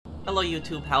Hello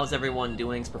YouTube, how's everyone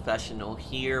doing? It's Professional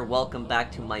here. Welcome back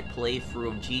to my playthrough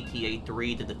of GTA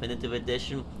 3, the Definitive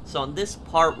Edition. So on this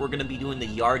part, we're going to be doing the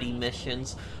Yardie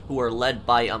missions, who are led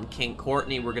by King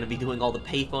Courtney. We're going to be doing all the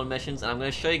payphone missions, and I'm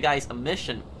going to show you guys a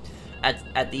mission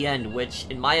at the end, which,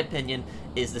 in my opinion,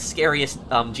 is the scariest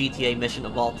GTA mission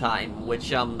of all time,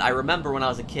 which I remember when I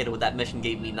was a kid, that mission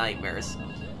gave me nightmares.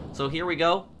 So here we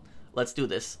go. Let's do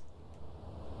this.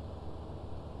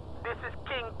 This is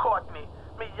King Courtney.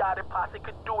 Me Yardie posse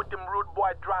could do with them rude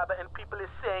boy driver and people is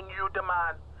saying you the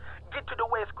man. Get to the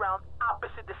waste ground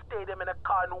opposite the stadium in a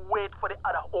car and wait for the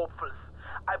other hopefuls.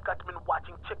 I've got been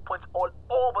watching checkpoints all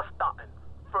over Staunton.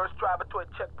 First driver to a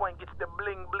checkpoint gets the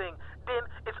bling-bling, then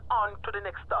it's on to the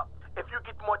next stop. If you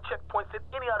get more checkpoints than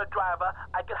any other driver,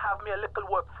 I can have me a little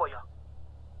work for you.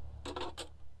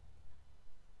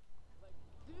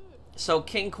 So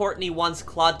King Courtney wants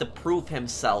Claude to prove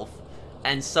himself,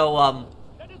 and so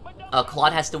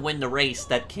Claude has to win the race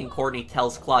that King Courtney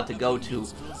tells Claude to go to,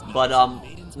 but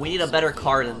we need a better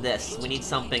car than this. We need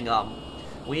something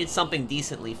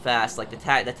decently fast. Like the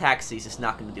taxi's just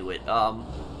not gonna do it.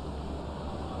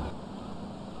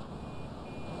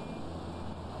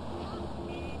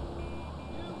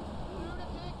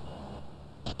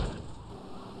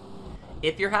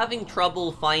 If you're having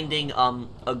trouble finding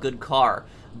a good car,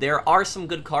 there are some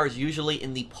good cars usually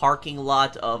in the parking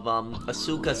lot of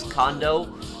Asuka's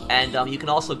condo, and you can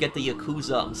also get the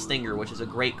Yakuza Stinger, which is a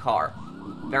great car.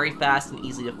 Very fast and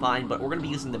easy to find, but we're going to be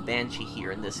using the Banshee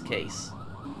here in this case.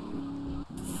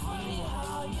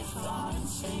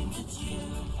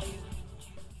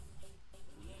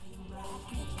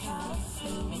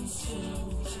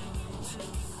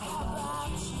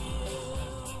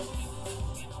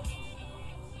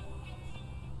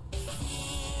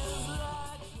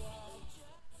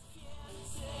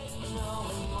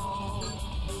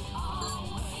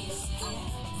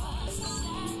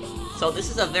 So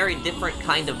this is a very different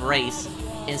kind of race.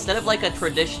 Instead of like a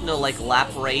traditional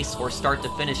lap race or start to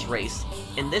finish race,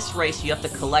 in this race you have to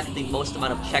collect the most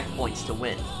amount of checkpoints to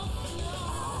win.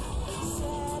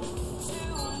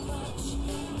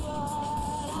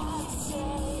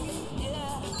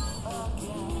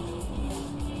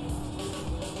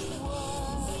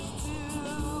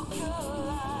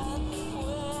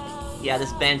 Yeah,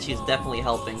 this Banshee is definitely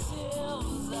helping.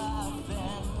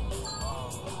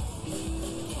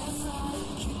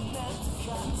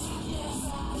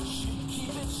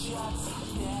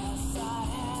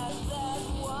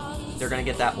 They're gonna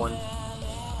get that one.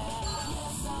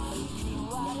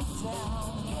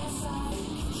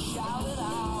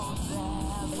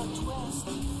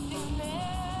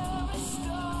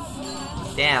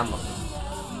 Damn.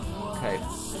 Okay.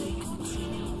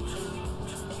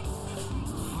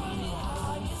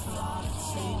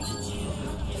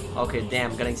 Okay,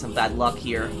 damn, getting some bad luck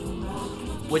here.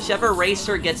 Whichever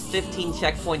racer gets 15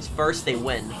 checkpoints first, they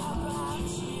win.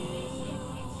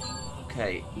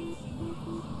 Okay.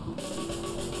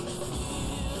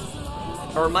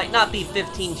 Or it might not be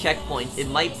 15 checkpoints, it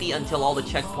might be until all the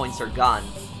checkpoints are gone.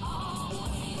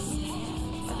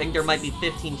 I think there might be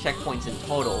 15 checkpoints in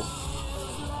total.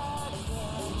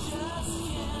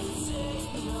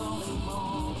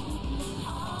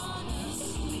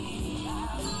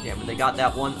 Yeah, but they got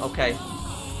that one, okay.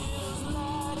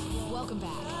 Welcome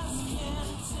back.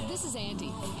 This is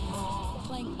Andy,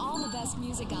 playing all the best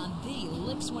music on the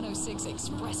Lips 106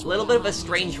 Express. A little bit of a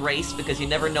strange race because you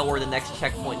never know where the next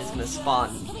checkpoint is going to spawn.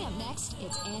 Coming up next,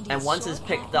 it's Andy's And once it's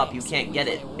picked up, you can't get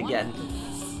it again.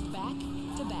 Back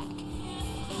to back.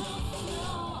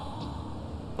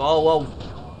 Oh, whoa.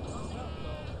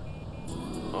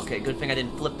 Okay, good thing I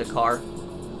didn't flip the car.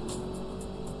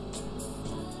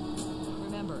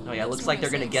 Remember, Oh yeah, looks like they're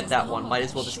going to get that one. Might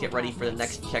as well just get ready for the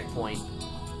next checkpoint.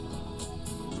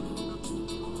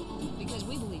 Because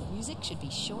we believe music should be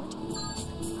short.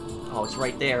 Oh, it's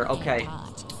right there. Okay.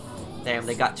 Damn,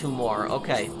 they got two more.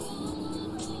 Okay.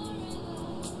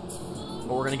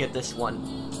 But we're gonna get this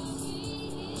one.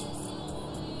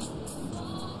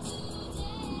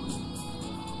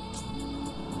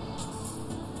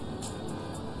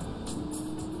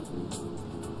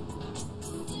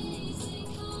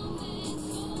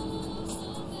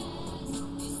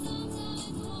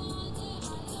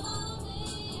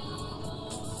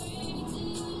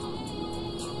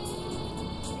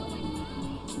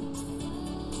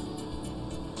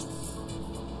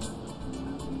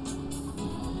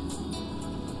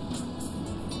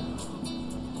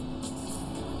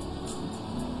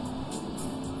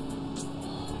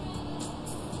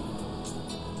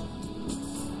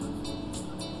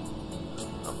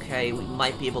 Okay, we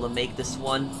might be able to make this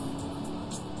one.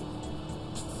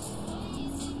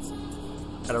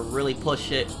 Gotta really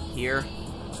push it here.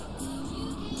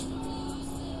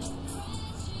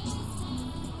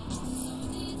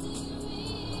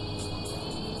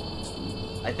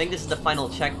 I think this is the final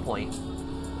checkpoint.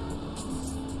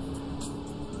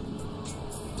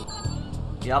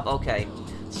 Yup, okay.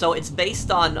 So it's based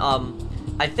on,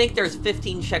 I think there's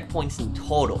 15 checkpoints in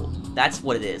total. That's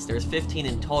what it is. There's 15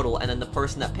 in total, and then the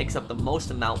person that picks up the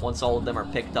most amount once all of them are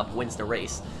picked up wins the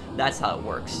race. That's how it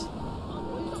works.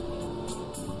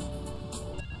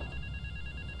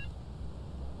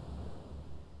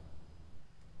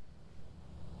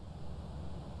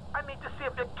 I need to see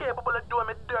if you're capable of doing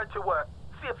me dirty work.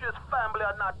 See if you're family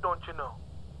or not, don't you know?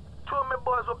 Two of my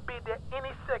boys will be there any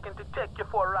second to take you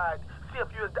for a ride. See if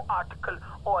you're the article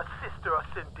or a sister or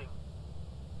something.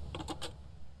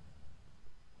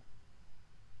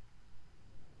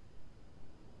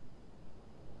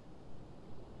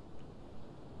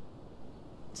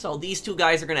 So these two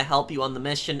guys are going to help you on the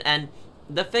mission, and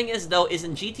the thing is, though, is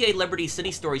in GTA Liberty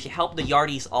City Stories, you help the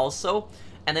Yardies also,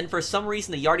 and then for some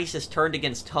reason the Yardies just turned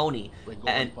against Tony. We're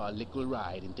going for a little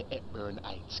ride into Hepburn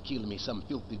Heights. Kill me some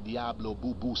filthy Diablo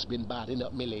boo-boo's been batting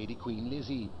up me lady Queen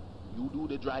Lizzie. You do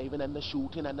the driving and the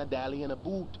shooting and the dally and a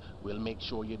boot. We'll make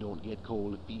sure you don't get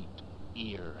cold feet.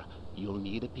 Here, you'll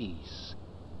need a piece.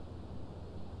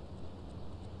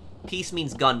 Piece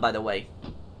means gun, by the way.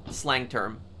 Slang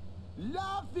term.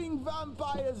 Laughing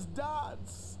vampires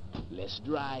dance. Let's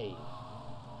drive.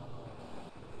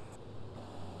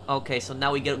 Okay, so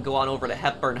now we go on over to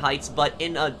Hepburn Heights, but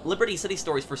in Liberty City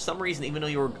Stories, for some reason, even though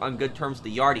you were on good terms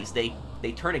with the Yardies,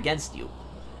 they turn against you.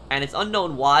 And it's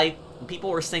unknown why. People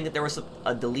were saying that there was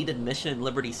a deleted mission in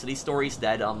Liberty City Stories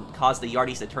that caused the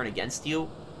Yardies to turn against you.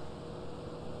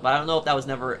 But I don't know if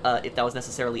that was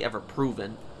necessarily ever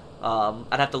proven.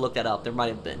 I'd have to look that up. There might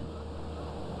have been.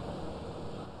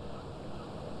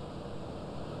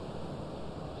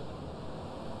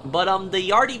 But the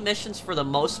Yardie missions, for the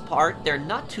most part, they're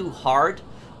not too hard.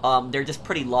 They're just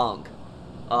pretty long.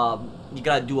 You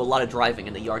gotta do a lot of driving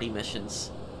in the Yardie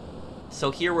missions. So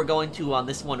here we're going to, on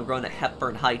this one, we're going to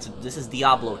Hepburn Heights. This is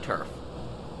Diablo turf.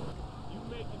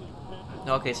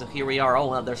 Okay, so here we are. Oh,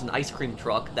 well, there's an ice cream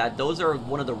truck. Those are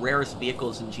one of the rarest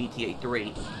vehicles in GTA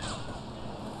 3.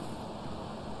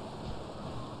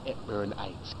 Hepburn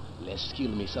Heights. Let's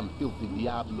kill me some filthy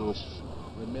Diablos.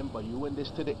 Remember, you in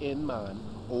this to the end, man.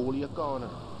 Hold your corner.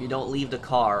 You don't leave the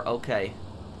car. Okay.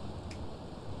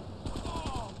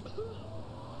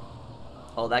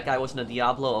 Oh, that guy wasn't a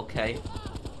Diablo? Okay.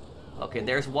 Okay,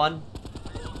 there's one.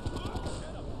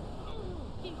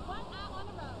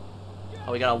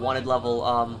 Oh, we got a wanted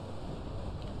level,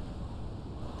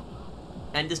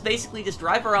 and just basically just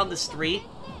drive around the street,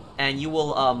 and you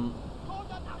will,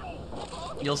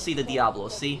 you'll see the Diablo,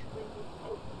 see?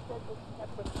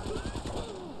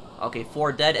 Okay,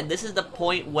 4 dead, and this is the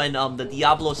point when, the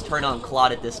Diablos turn on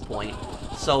Claude at this point.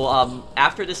 So,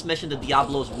 after this mission, the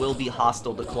Diablos will be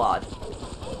hostile to Claude.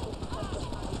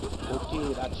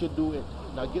 Okay, that should do it.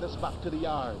 Now get us back to the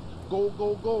yard. Go,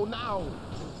 go, go, now!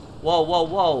 Whoa, whoa,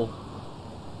 whoa.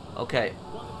 Okay.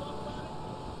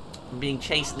 I'm being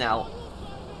chased now.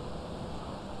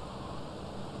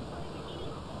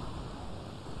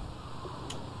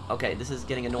 Okay, this is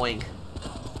getting annoying.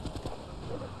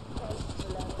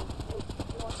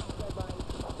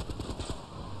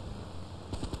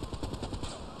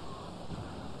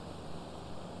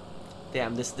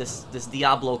 Damn, this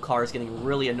Diablo car is getting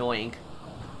really annoying.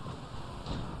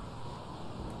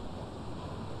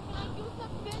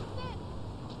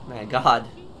 My God,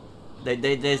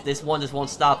 this one just won't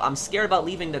stop. I'm scared about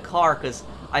leaving the car because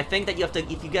I think that you have to,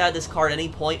 if you get out of this car at any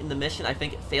point in the mission, I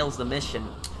think it fails the mission.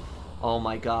 Oh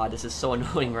my God, this is so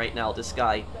annoying right now. This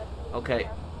guy. Okay.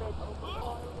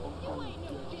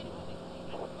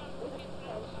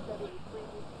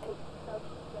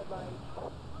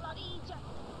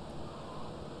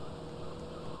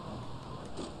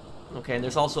 Okay, and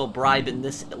there's also a bribe in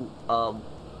this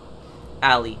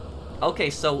alley.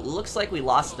 Okay, so looks like we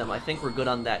lost them. I think we're good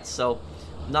on that. So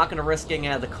I'm not gonna risk getting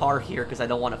out of the car here because I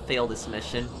don't want to fail this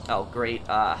mission. Oh, great.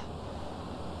 Car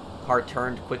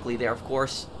turned quickly there, of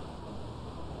course.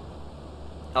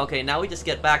 Okay, now we just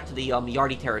get back to the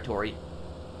Yardie territory.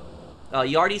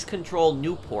 Yardies control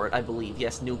Newport, I believe.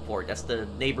 Yes, Newport. That's the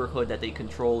neighborhood that they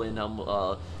control in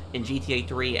GTA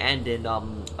 3 and in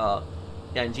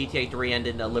in GTA 3 and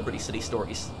in Liberty City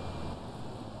Stories.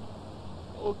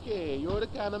 Okay, you're the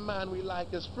kind of man we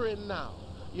like as friend now.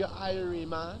 You're Irie,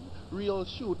 man. Real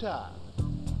shooter.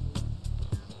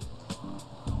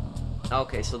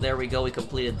 Okay, so there we go. We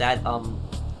completed that,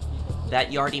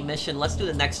 that Yardie mission. Let's do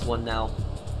the next one now.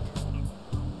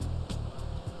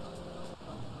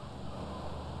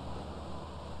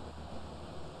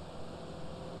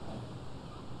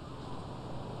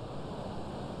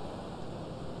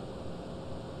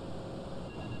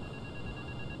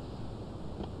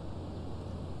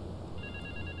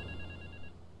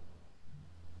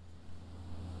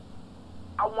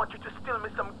 want you to steal me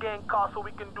some gang cars so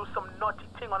we can do some naughty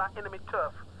thing on our enemy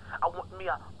turf. I want me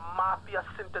a Mafia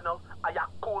Sentinel, a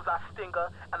Yakuza Stinger,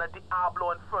 and a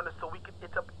Diablo Inferno so we can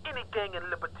hit up any gang in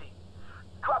Liberty.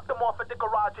 Drop them off at the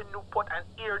garage in Newport and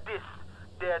hear this.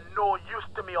 They're no use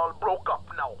to me, all broke up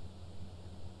now.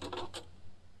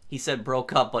 He said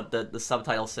broke up, but the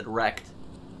subtitle said wrecked.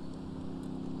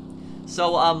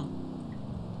 So,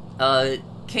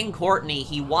 King Courtney,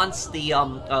 he wants the,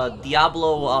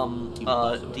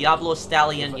 Diablo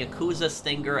Stallion, Yakuza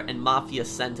Stinger, and Mafia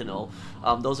Sentinel.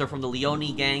 Those are from the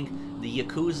Leone gang, the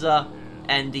Yakuza,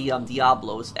 and the,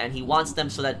 Diablos, and he wants them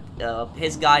so that,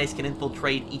 his guys can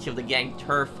infiltrate each of the gang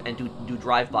turf and do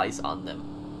drive-bys on them.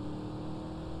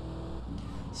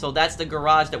 So that's the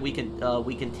garage that we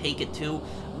can take it to.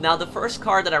 Now, the first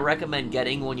car that I recommend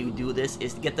getting when you do this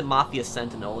is to get the Mafia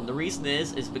Sentinel, and the reason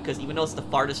is because even though it's the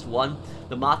farthest one,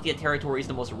 the Mafia territory is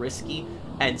the most risky,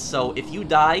 and so if you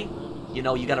die, you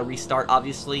know, you gotta restart,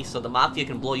 obviously, so the Mafia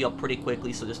can blow you up pretty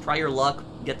quickly, so just try your luck,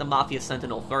 get the Mafia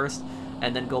Sentinel first,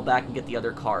 and then go back and get the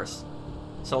other cars.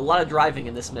 So a lot of driving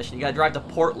in this mission. You gotta drive to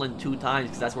Portland 2 times,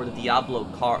 because that's where the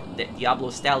Diablo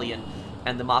Stallion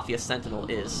and the Mafia Sentinel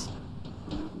is.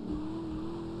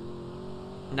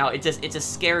 Now, it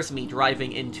just scares me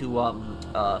driving into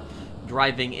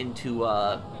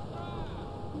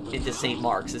St.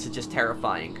 Mark's. This is just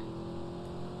terrifying.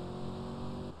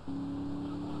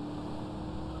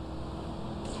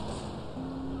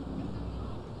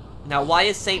 Now, why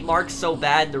is St. Mark's so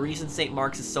bad? The reason St.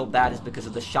 Mark's is so bad is because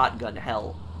of the shotgun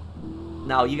hell.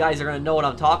 Now, you guys are gonna know what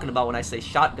I'm talking about when I say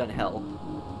shotgun hell.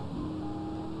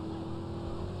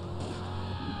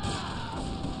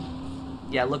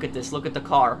 Yeah, look at this. Look at the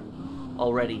car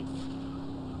already.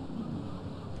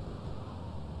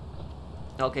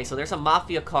 Okay, so there's a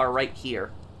Mafia car right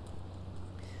here.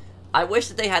 I wish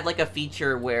that they had, like, a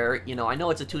feature where, you know, I know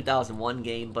it's a 2001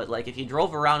 game, but, like, if you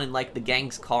drove around in, like, the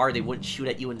gang's car, they wouldn't shoot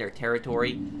at you in their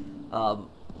territory.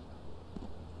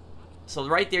 So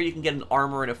right there, you can get an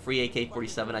armor and a free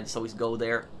AK-47. I just always go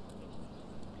there.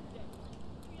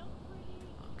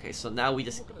 Okay, so now we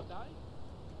just...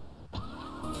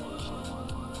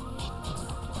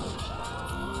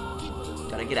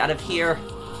 Gotta get out of here.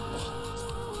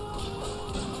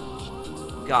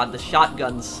 God, the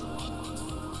shotguns.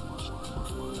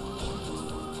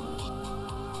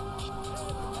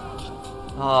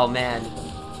 Oh, man.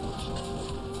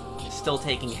 Still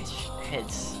taking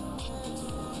hits.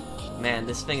 Man,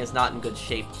 this thing is not in good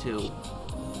shape, too.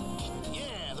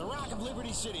 Yeah, the Rock of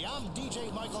Liberty City. I'm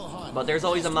DJ Michael Hunt. But there's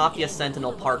always a Mafia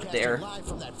Sentinel parked there. Live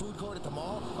from that food court at the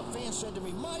mall. A fan said to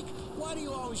me, Mike, why do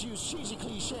you always use cheesy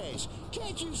cliches?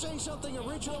 Can't you say something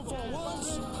original for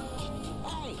once?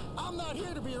 Hey, I'm not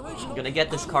here to be original. I'm gonna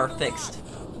get this car fixed.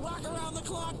 Rock around the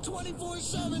clock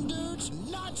 24/7, dudes.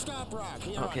 Non-stop rock.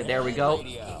 Here Okay, on there we AM go.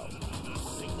 Radio.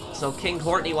 So King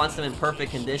Courtney wants them in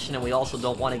perfect condition, and we also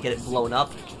don't want to get it blown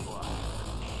up.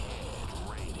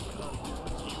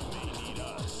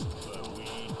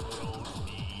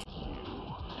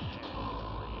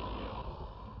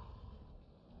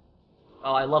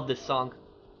 Oh, I love this song.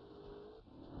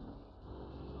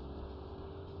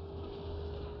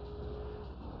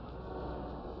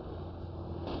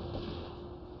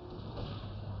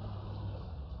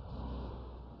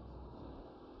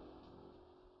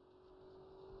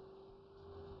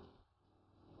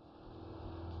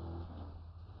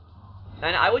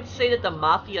 And I would say that the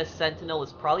Mafia Sentinel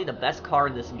is probably the best car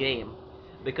in this game,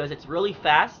 because it's really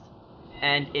fast,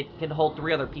 and it can hold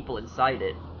 3 other people inside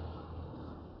it.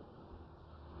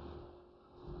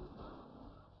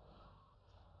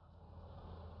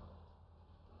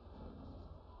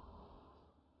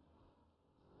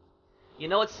 You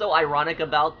know what's so ironic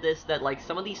about this? That, like,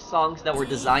 some of these songs that were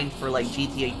designed for, like,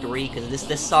 GTA 3, because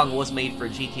this song was made for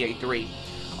GTA 3,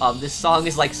 this song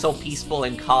is, like, so peaceful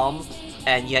and calm,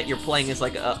 and yet you're playing as,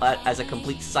 like, as a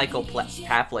complete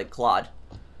psychopath like Claude.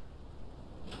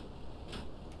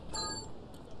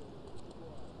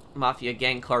 Mafia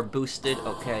gang car boosted,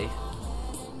 okay.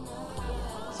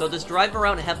 So just drive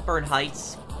around Hepburn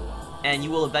Heights, and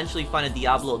you will eventually find a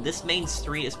Diablo. This main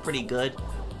street is pretty good,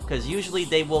 because usually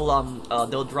they will,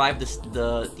 they'll drive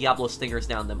the Diablo Stingers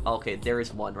down them. Okay, there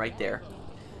is one right there.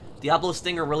 Diablo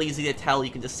Stinger, really easy to tell. You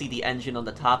can just see the engine on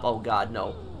the top. Oh god,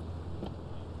 no.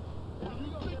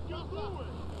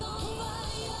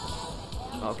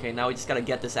 Okay, now we just gotta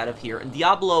get this out of here. And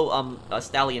Diablo,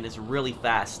 Stallion is really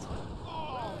fast.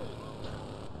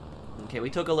 Okay, we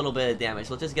took a little bit of damage.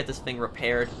 Let's just get this thing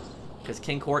repaired, because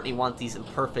King Courtney wants these in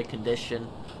perfect condition.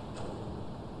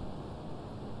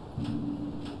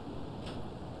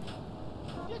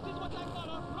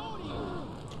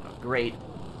 Great.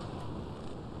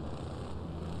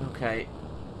 Okay.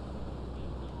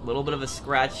 A little bit of a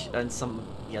scratch and some...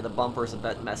 Yeah, the bumper's a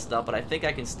bit messed up, but I think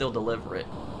I can still deliver it.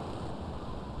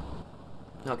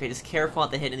 Okay, just careful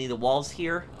not to hit any of the walls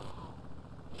here.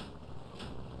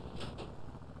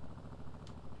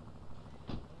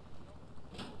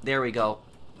 There we go.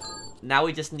 Now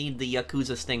we just need the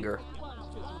Yakuza Stinger.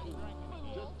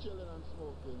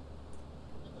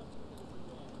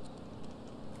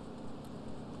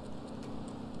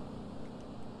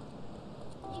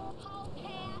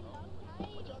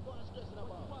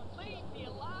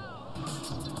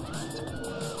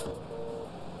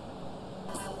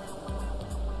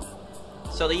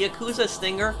 So the Yakuza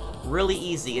Stinger, really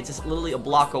easy. It's just literally a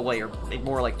block away, or maybe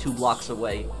more like 2 blocks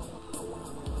away.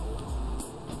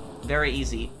 Very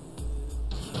easy.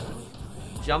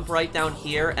 Jump right down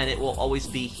here, and it will always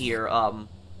be here,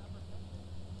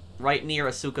 right near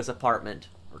Asuka's apartment,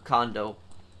 or condo.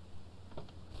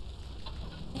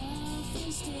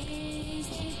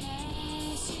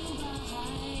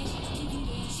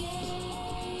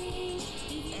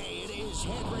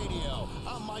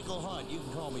 You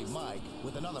can call me Mike,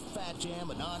 with another fat jam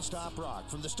of non-stop rock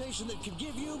from the station that can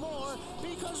give you more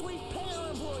because we pay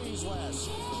our employees less.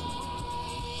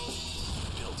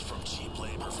 Built from cheap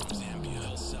labor from Zambia,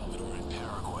 El Salvador, and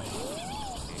Paraguay.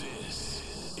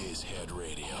 This is Head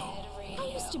Radio.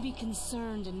 I used to be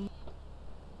concerned and...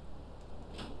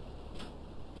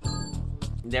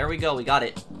 There we go, we got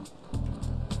it.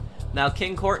 Now,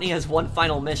 King Courtney has one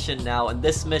final mission now, and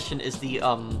this mission is the,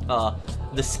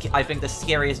 I think the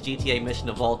scariest GTA mission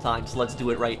of all time, so let's do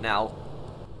it right now.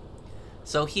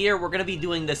 So here, we're gonna be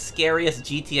doing the scariest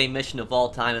GTA mission of all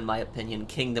time, in my opinion,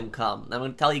 Kingdom Come. I'm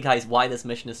gonna tell you guys why this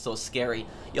mission is so scary.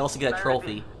 You also get a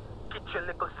trophy. Get your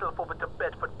little self over to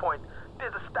Bedford Point.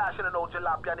 There's a stash in an old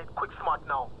jalopy. I need quick smart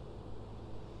now.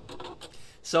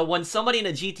 So when somebody in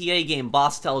a GTA game,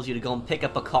 boss tells you to go and pick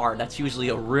up a car, that's usually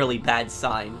a really bad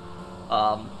sign.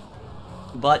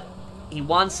 But he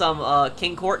wants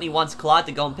King Courtney wants Claude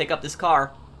to go and pick up this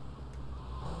car.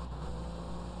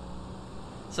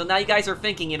 So now you guys are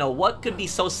thinking, you know, what could be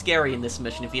so scary in this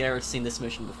mission if you've ever seen this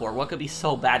mission before? What could be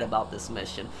so bad about this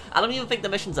mission? I don't even think the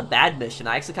mission's a bad mission.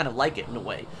 I actually kind of like it in a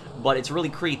way, but it's really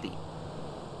creepy.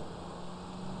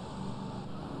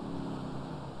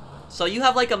 So you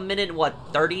have like a minute, what,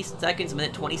 30 seconds,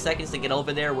 minute 20 seconds to get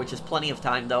over there, which is plenty of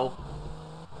time though.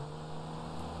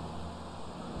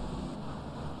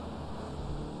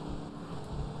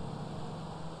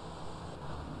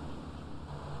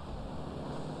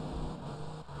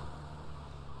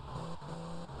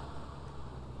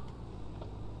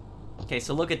 Okay,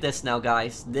 so look at this now,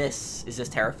 guys. This is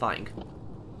just terrifying.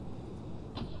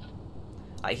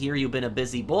 I hear you've been a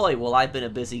busy boy. Well, I've been a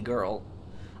busy girl.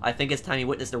 I think it's time you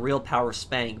witness the real power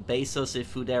spank. Besos y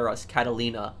fuderos,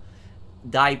 Catalina.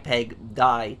 Die, Peg,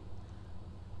 die.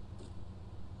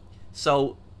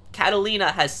 So,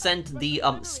 Catalina has sent the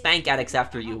spank addicts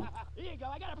after you.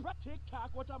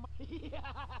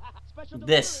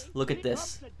 This, look at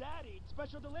this.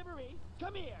 Special delivery.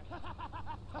 Come here.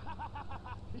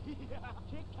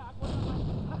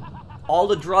 All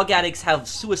the drug addicts have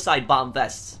suicide bomb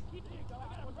vests.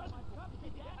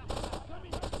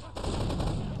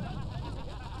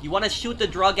 You want to shoot the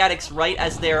drug addicts right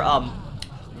as they're,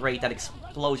 great, that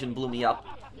explosion blew me up.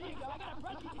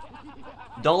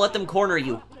 Don't let them corner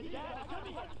you.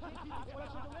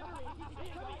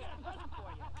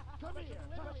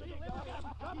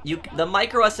 The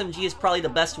micro SMG is probably the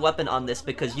best weapon on this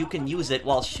because you can use it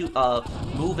while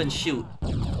move and shoot.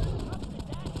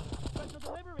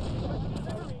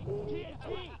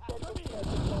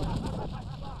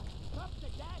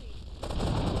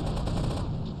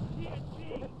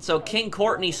 So King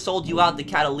Courtney sold you out to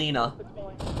Catalina.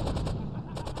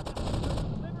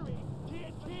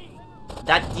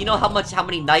 That, you know how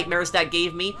many nightmares that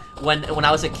gave me when I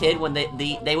was a kid, when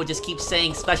they would just keep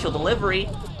saying special delivery.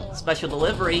 Special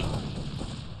delivery.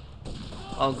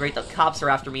 Oh great, the cops are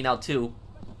after me now too.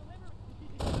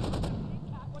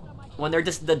 When they're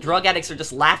just, the drug addicts are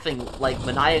just laughing like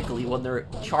maniacally when they're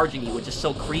charging you, which is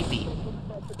so creepy.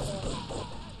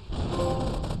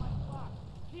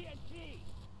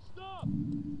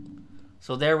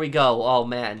 So there we go. Oh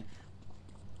man.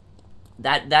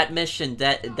 That mission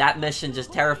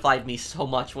just terrified me so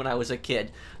much when I was a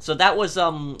kid. So that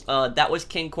was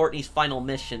King Courtney's final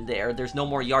mission there. There's no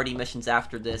more Yardie missions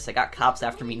after this. I got cops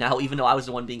after me now, even though I was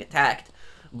the one being attacked.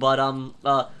 But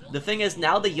the thing is,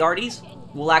 now the Yardies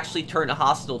will actually turn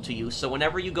hostile to you. So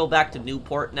whenever you go back to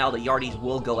Newport, now the Yardies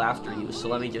will go after you. So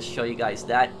let me just show you guys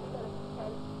that.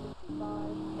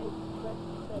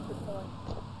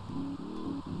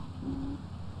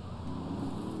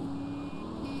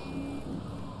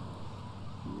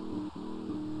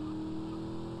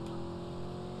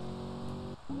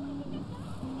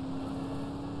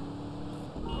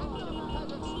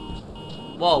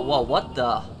 Whoa, whoa, what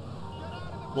the?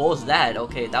 What was that?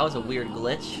 Okay, that was a weird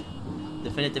glitch.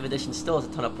 Definitive Edition still has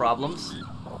a ton of problems.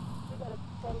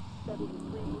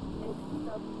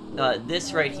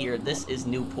 This right here, this is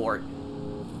Newport.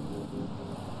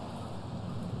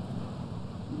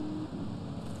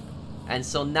 And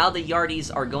so now the Yardies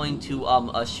are going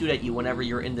to shoot at you whenever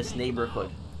you're in this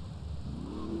neighborhood.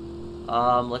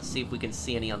 Let's see if we can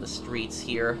see any on the streets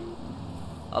here.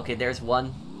 Okay, there's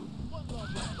one.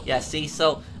 Yeah, see,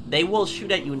 so they will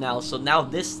shoot at you now. So now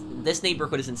this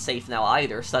neighborhood isn't safe now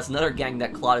either. So that's another gang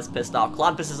that Claude is pissed off.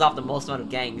 Claude pisses off the most amount of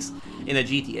gangs in a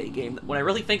GTA game. When I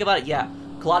really think about it, yeah,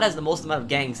 Claude has the most amount of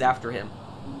gangs after him.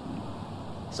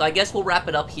 So I guess we'll wrap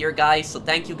it up here, guys. So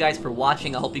thank you guys for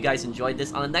watching. I hope you guys enjoyed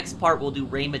this. On the next part, we'll do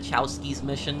Ray Machowski's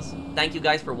missions. Thank you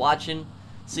guys for watching.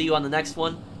 See you on the next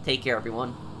one. Take care,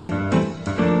 everyone.